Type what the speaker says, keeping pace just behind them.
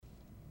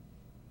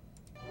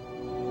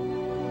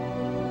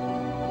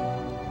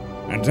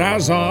And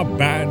as our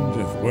band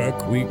of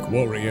work-week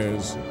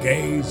warriors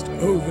gazed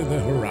over the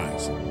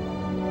horizon,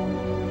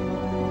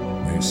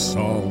 they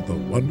saw the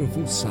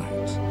wonderful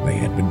sight they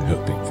had been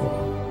hoping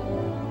for.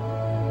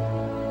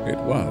 It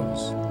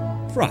was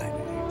Friday.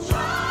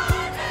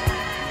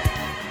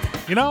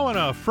 You know, on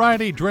a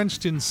Friday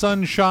drenched in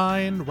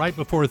sunshine, right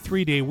before a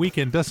 3-day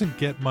weekend, doesn't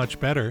get much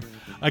better.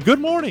 Good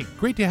morning.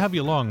 Great to have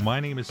you along. My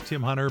name is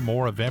Tim Hunter.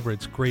 More of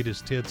Everett's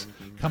greatest hits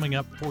coming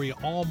up for you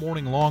all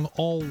morning long,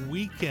 all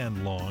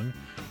weekend long,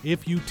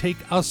 if you take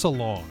us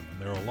along.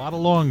 There are a lot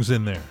of longs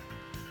in there.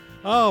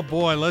 Oh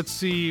boy, let's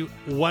see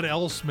what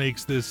else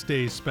makes this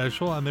day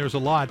special, and there's a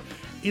lot.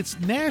 It's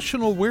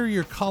National Wear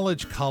Your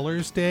College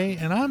Colors Day,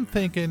 and I'm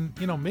thinking,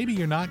 maybe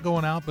you're not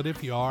going out, but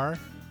if you are,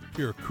 if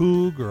you're a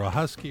Coug or a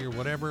Husky or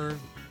whatever,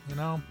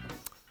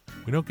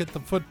 we don't get the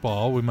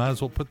football. We might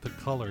as well put the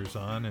colors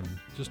on and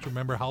just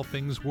remember how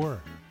things were.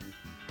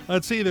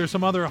 Let's see, there's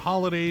some other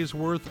holidays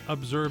worth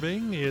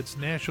observing. It's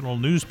National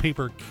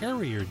Newspaper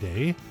Carrier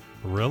Day.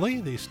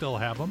 Really? They still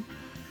have them.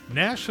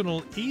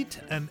 National Eat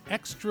an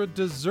Extra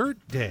Dessert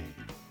Day.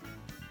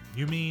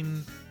 You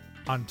mean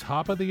on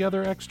top of the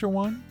other extra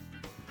one?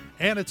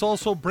 And it's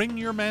also Bring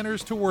Your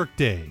Manners to Work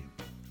Day.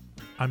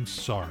 I'm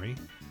sorry.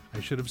 I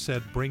should have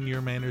said Bring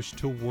Your Manners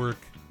to Work,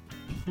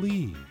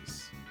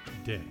 Please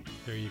Day.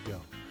 There you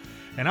go.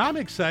 And I'm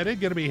excited.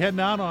 Going to be heading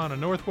out on a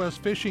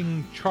Northwest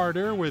fishing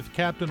charter with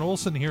Captain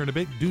Olson here in a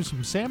bit. Do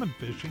some salmon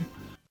fishing.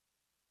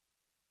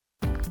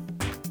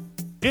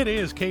 It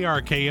is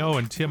KRKO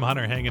and Tim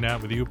Hunter hanging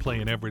out with you,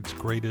 playing Everett's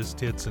greatest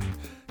hits and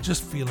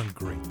just feeling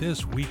great.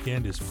 This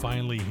weekend is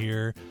finally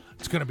here.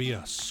 It's going to be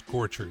a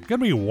scorcher. It's going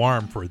to be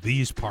warm for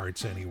these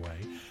parts anyway.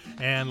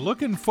 And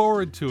looking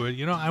forward to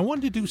it. I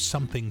wanted to do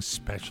something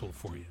special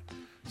for you.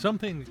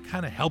 Something that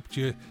kind of helped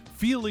you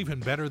feel even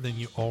better than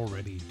you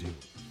already do.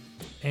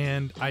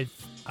 And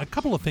a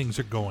couple of things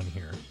are going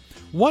here.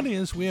 One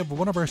is we have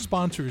one of our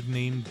sponsors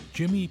named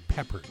Jimmy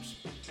Peppers.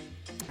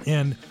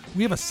 And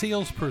we have a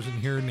salesperson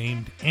here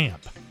named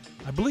AMP.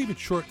 I believe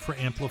it's short for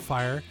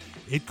amplifier.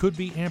 It could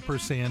be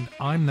ampersand.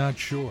 I'm not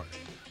sure.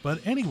 But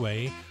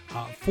anyway,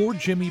 for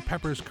Jimmy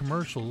Peppers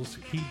commercials,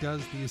 he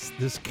does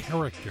this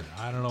character.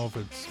 I don't know if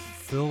it's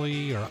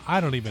Philly or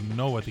I don't even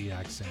know what the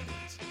accent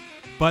is.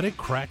 But it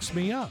cracks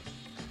me up.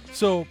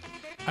 So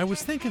I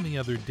was thinking the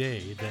other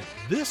day that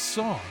this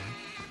song,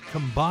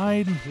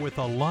 combined with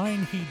a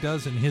line he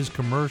does in his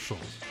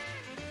commercials,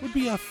 would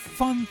be a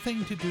fun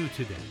thing to do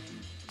today.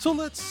 So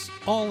let's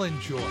all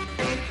enjoy.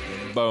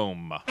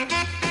 Boom.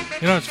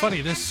 It's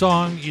funny, this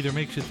song either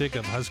makes you think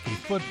of Husky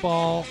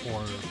football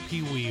or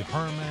Pee Wee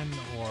Herman,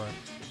 or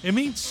it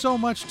means so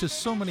much to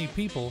so many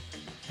people,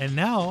 and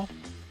now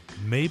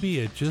maybe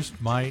it just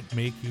might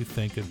make you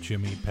think of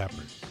Jimmy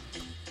Peppers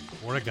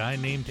or a guy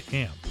named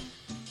Amp.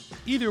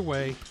 Either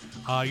way,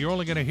 you're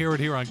only going to hear it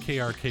here on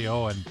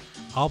KRKO, and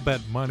I'll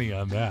bet money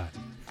on that.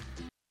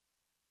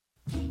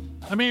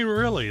 I mean,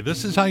 really,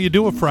 this is how you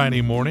do a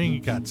Friday morning. You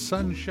got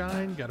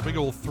sunshine, got a big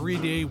old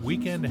 3-day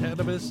weekend ahead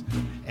of us,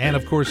 and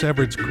of course,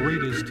 Everett's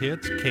greatest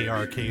hits,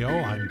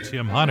 KRKO. I'm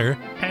Tim Hunter,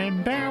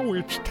 and now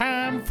it's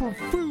time for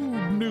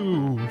food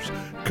news,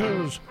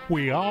 'cause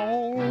we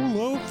all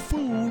love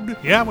food.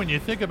 Yeah, when you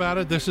think about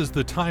it, this is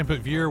the time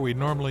of year we'd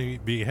normally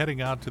be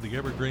heading out to the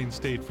Evergreen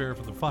State Fair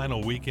for the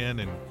final weekend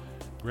and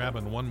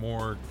grabbing one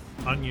more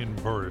onion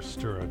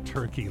burst or a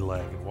turkey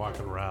leg and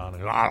walking around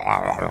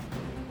and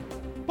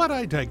but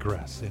I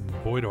digress,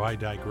 and boy do I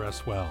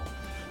digress well.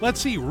 Let's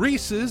see,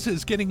 Reese's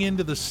is getting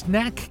into the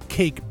snack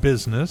cake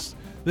business.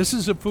 This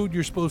is a food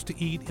you're supposed to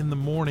eat in the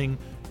morning,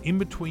 in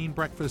between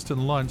breakfast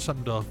and lunch,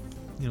 something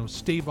to,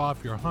 stave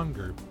off your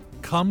hunger.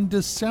 Come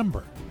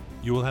December,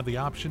 you will have the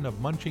option of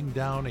munching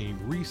down a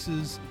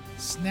Reese's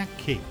snack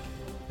cake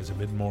as a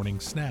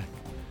mid-morning snack.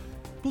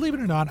 Believe it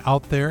or not,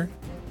 out there,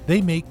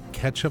 they make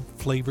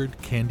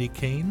ketchup-flavored candy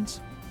canes.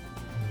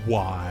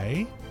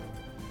 Why?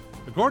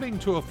 According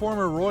to a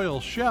former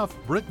royal chef,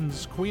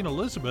 Britain's Queen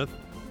Elizabeth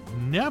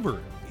never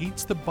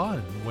eats the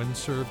bun when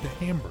served a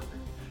hamburger.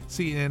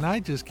 See, and I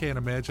just can't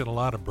imagine a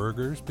lot of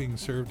burgers being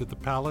served at the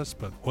palace,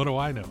 but what do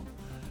I know?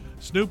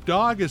 Snoop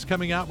Dogg is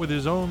coming out with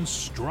his own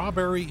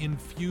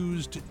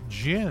strawberry-infused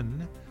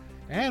gin,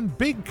 and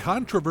big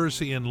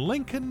controversy in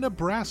Lincoln,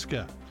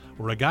 Nebraska,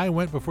 where a guy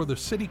went before the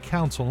city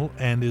council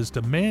and is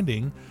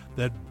demanding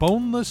that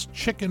boneless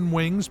chicken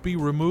wings be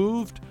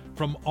removed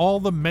from all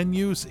the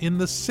menus in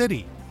the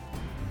city.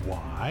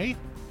 Why?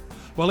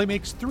 Well, he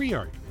makes 3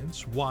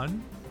 arguments.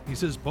 1, he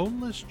says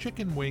boneless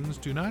chicken wings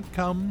do not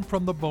come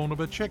from the bone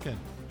of a chicken.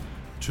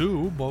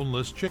 2,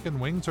 boneless chicken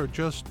wings are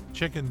just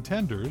chicken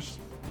tenders.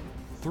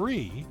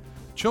 3,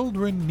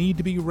 children need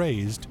to be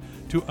raised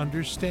to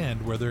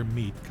understand where their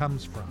meat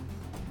comes from.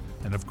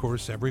 And of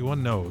course,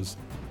 everyone knows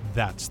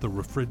that's the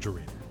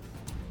refrigerator.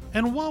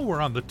 And while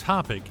we're on the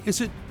topic,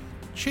 is it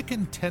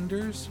chicken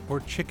tenders or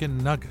chicken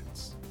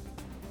nuggets?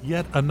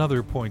 Yet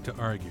another point to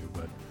argue,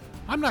 but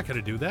I'm not going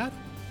to do that.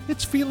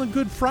 It's Feeling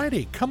Good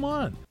Friday. Come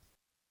on.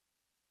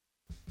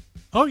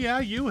 Oh yeah,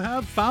 you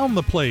have found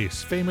the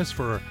place, famous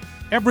for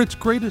Everett's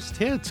Greatest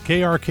Hits,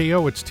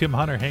 KRKO. It's Tim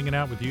Hunter hanging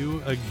out with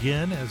you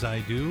again, as I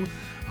do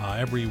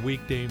every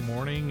weekday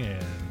morning,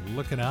 and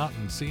looking out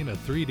and seeing a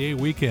 3-day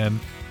weekend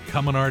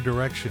coming our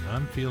direction.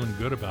 I'm feeling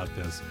good about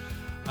this.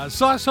 I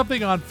saw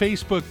something on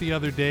Facebook the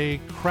other day,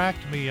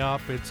 cracked me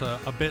up. It's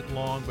a bit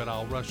long, but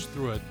I'll rush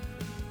through it.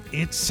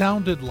 It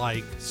sounded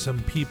like some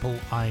people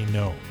I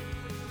know.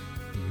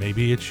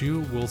 Maybe it's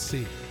you, we'll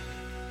see.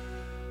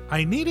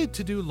 I needed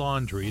to do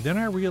laundry, then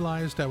I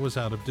realized I was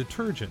out of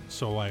detergent,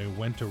 so I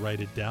went to write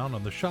it down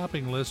on the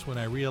shopping list when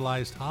I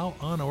realized how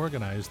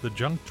unorganized the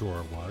junk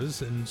drawer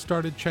was and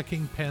started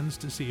checking pens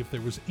to see if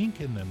there was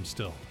ink in them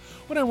still.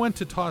 When I went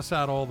to toss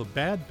out all the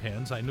bad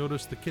pens, I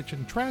noticed the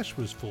kitchen trash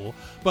was full,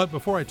 but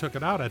before I took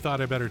it out, I thought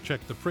I better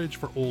check the fridge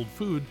for old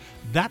food.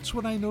 That's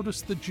when I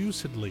noticed the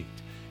juice had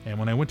leaked. And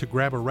when I went to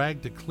grab a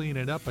rag to clean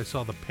it up, I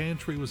saw the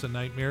pantry was a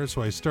nightmare,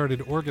 so I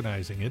started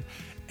organizing it,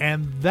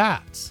 and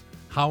that's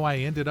how I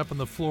ended up on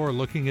the floor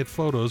looking at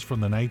photos from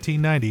the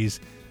 1990s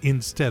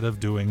instead of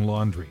doing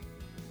laundry.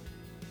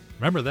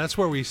 Remember, that's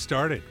where we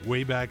started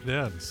way back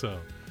then. So,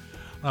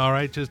 all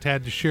right, just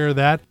had to share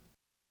that.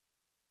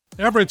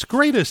 Everett's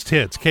Greatest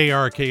Hits,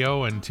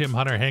 KRKO, and Tim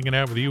Hunter hanging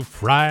out with you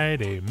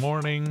Friday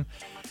morning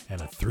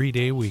and a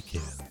 3-day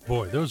weekend.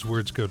 Boy, those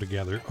words go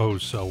together oh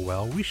so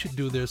well. We should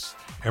do this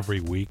every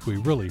week. We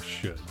really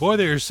should. Boy,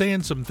 they're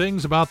saying some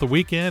things about the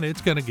weekend.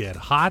 It's going to get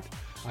hot.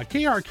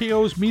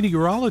 KRKO's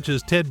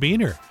meteorologist Ted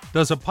Beener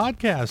does a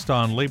podcast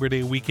on Labor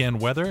Day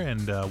weekend weather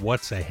and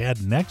what's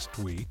ahead next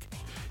week.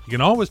 You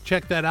can always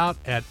check that out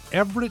at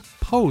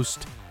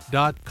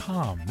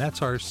everettpost.com.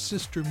 That's our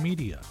sister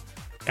media,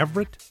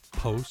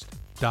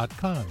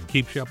 everettpost.com.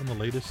 Keeps you up on the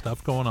latest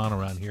stuff going on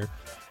around here.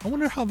 I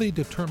wonder how they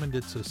determined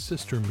it's a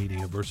sister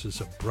media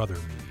versus a brother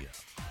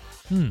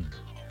media.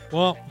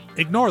 Well,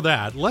 ignore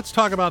that. Let's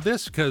talk about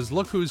this, because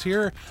look who's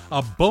here.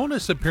 A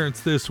bonus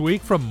appearance this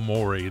week from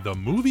Maury, the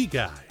movie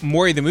guy.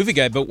 Maury, the movie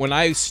guy. But when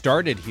I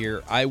started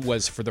here, I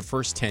was, for the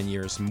first 10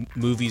 years,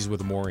 Movies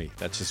with Maury.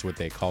 That's just what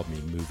they called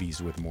me,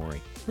 Movies with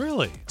Maury.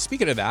 Really?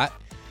 Speaking of that,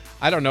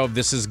 I don't know if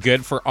this is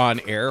good for on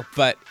air,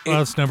 but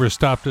well, it's never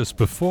stopped us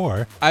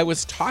before. I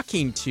was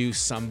talking to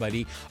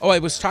somebody. I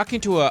was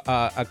talking to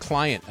a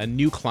client, a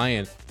new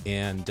client,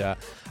 and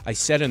I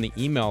said in the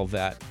email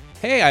that,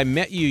 hey, I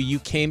met you. You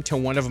came to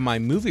one of my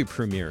movie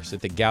premieres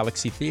at the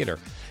Galaxy Theater.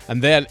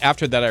 And then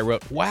after that, I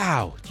wrote,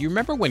 wow, do you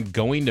remember when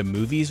going to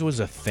movies was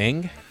a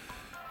thing?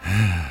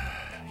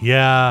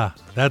 Yeah,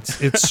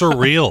 it's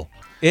surreal.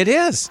 It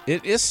is.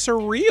 It is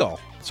surreal.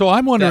 So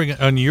I'm wondering,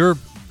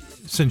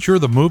 since you're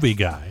the movie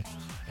guy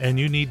and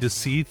you need to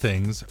see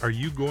things, are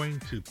you going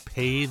to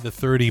pay the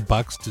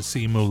 $30 to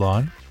see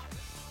Mulan?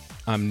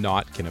 I'm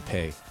not going to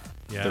pay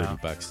Yeah.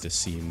 $30 to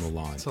see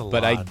Mulan. That's a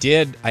But lot.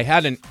 I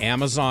had an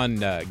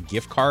Amazon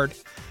gift card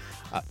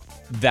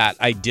that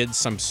I did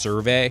some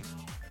survey,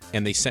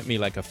 and they sent me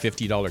like a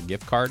 $50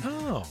 gift card.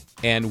 Oh.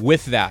 And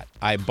with that,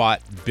 I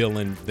bought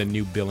the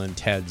new Bill and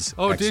Ted's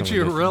Oh, did Excellent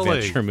you really?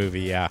 Adventure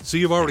movie, yeah. So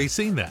you've already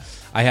seen that?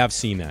 I have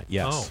seen that,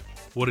 yes. Oh,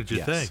 what did you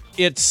Yes. think?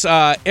 It's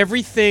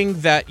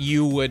everything that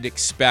you would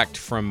expect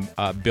from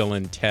a Bill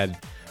and Ted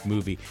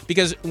movie,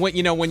 because when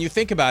you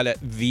think about it,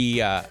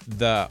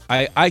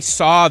 I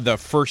saw the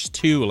first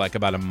two like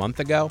about a month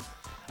ago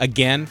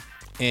again,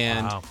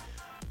 and Wow.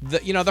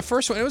 the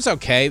first one, it was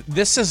okay.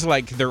 This is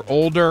like they're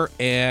older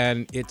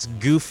and it's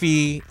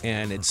goofy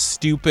and it's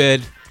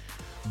stupid,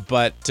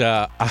 but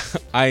I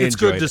It's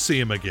enjoyed good to it. see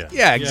him again.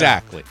 Yeah,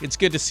 exactly. It's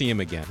good to see him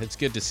again.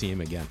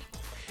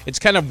 It's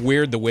kind of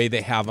weird the way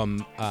they have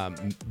them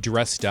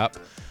dressed up.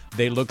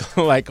 They look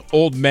like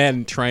old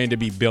men trying to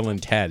be Bill and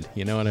Ted.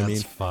 You know what I mean?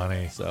 That's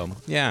funny. So,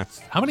 yeah.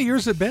 How many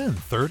years has it been?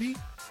 30?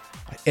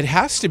 It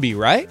has to be,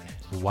 right?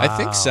 Wow. I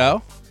think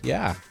so.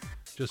 Yeah.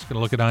 Just going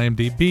to look at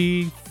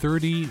IMDb.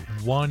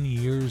 31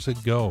 years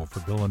ago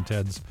for Bill and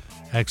Ted's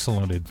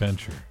Excellent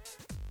Adventure.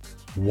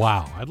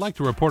 Wow. I'd like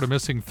to report a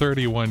missing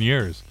 31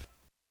 years.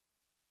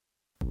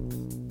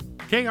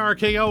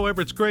 KRKO,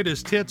 Everett's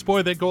Greatest Hits.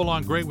 Boy, they go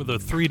along great with a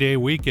 3-day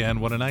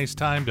weekend. What a nice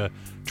time to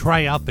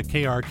try out the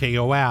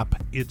KRKO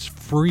app. It's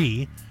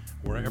free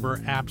wherever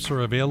apps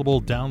are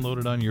available. Download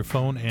it on your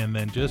phone and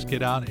then just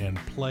get out and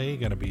play.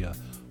 Going to be a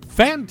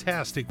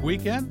fantastic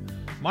weekend.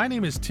 My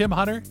name is Tim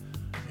Hunter.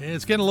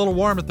 It's getting a little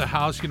warm at the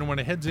house. When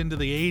it heads into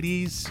the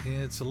 80s,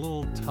 it's a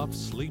little tough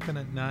sleeping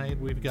at night.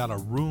 We've got a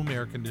room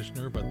air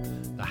conditioner, but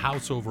the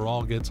house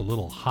overall gets a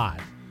little hot.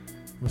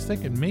 I was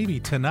thinking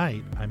maybe tonight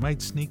I might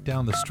sneak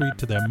down the street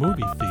to that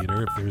movie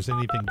theater if there's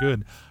anything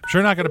good. I'm sure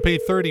not going to pay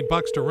 $30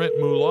 to rent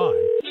Mulan.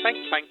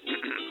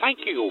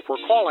 Thank you for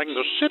calling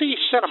the City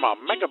Cinema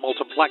Mega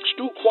Multiplex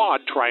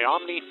Quad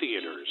Triomni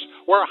Theaters,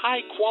 where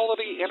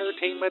high-quality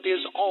entertainment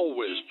is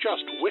always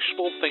just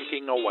wishful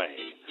thinking away.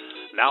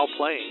 Now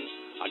playing,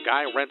 a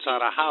guy rents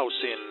out a house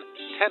in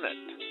Tenet.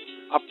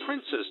 A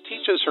princess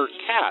teaches her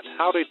cat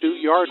how to do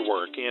yard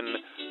work in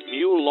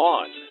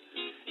Mulan.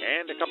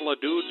 And a couple of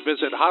dudes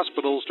visit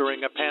hospitals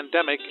during a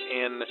pandemic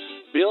in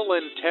Bill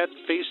and Ted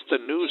Face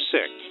the New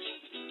Sick.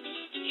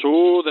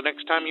 So the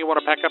next time you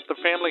want to pack up the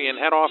family and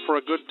head off for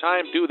a good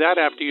time, do that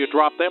after you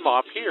drop them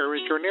off here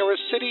at your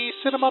nearest City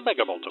Cinema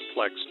Mega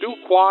Multiplex, Do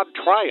Quad,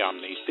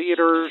 Tri-Omni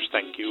Theaters.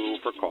 Thank you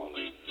for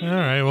calling. All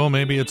right, well,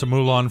 maybe it's a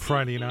Moulin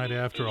Friday night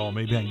after all.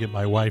 Maybe I can get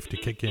my wife to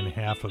kick in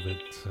half of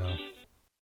it. So